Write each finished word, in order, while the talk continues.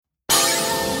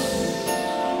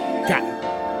God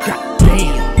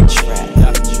damn.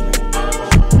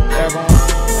 Everyone.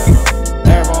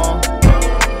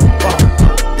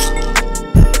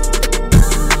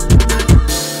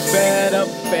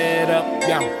 Fed up,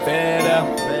 yeah, I'm fed up.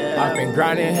 I've been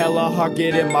grinding hella hard,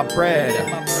 getting my bread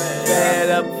up.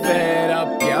 Fed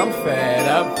up, yeah, I'm fed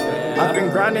up. I've been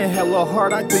grinding hella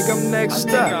hard, I think I'm next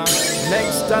up.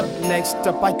 Next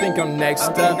up, I think I'm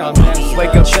next up.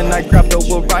 Wake up and I grab the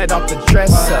wood right off the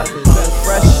dresser.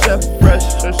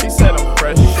 Fresher, she said I'm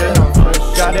fresher.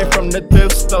 Got it from the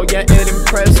thrift store, yeah, it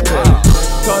impressed her.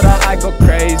 Told her I go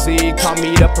crazy, call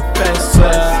me the professor.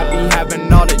 I be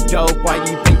having all the dope, why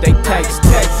you think they text?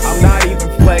 I'm not even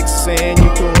flexing, you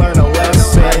can learn a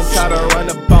lesson. Try to run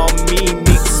up on me,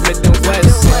 Meek, Smith and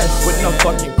Wesson. With no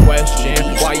fucking question,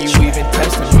 why you even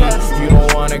testing me? You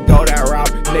don't wanna go that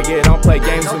route, nigga, don't play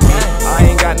games with me. I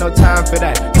ain't got no time for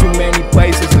that, too many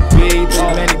places to be, too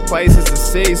many places to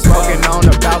see. Smoking on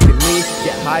the balcony,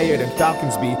 get higher than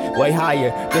falcons be, way higher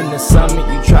than the summit.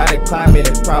 You try to climb it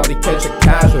and probably catch a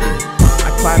casualty. I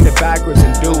climbed it backwards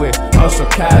and do it also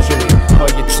casually. For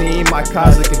your team, I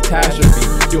cause a catastrophe.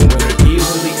 Doing it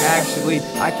easily, actually,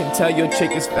 I can tell your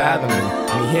chick is fathoming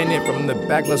me. Hitting it from the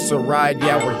back, let's ride,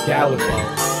 yeah, we're galloping.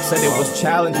 Said it was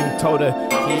challenging, told her,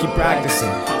 keep practicing.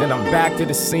 Then I'm back to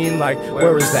the scene like,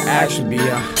 where is the action be?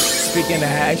 Speaking of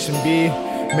action be,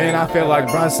 man, I feel like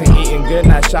Bronson, eating good,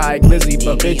 not shy, glizzy,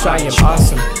 but bitch, I am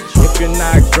awesome. If you're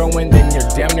not growing, then you're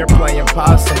damn near playing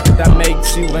possum. That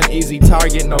makes you an easy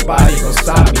target, nobody gon'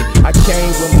 stop me. I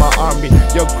came with my army,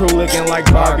 your crew looking like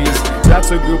Barbies.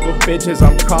 That's a group of bitches,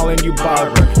 I'm calling you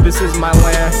Barbara. This is my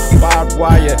land, barbed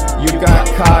wire. You got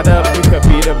caught up, you could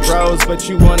be the bros, but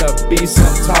you wanna be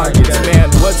some targets. Man,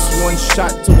 what's one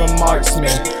shot to a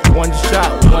marksman? One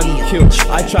shot, one kill,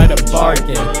 I try to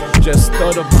bargain. Just throw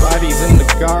the bodies in the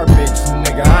garbage,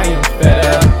 nigga, I ain't fed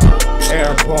up.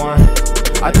 Airborne,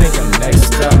 I think I'm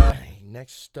next up.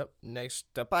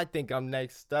 Next up, I think I'm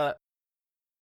next up.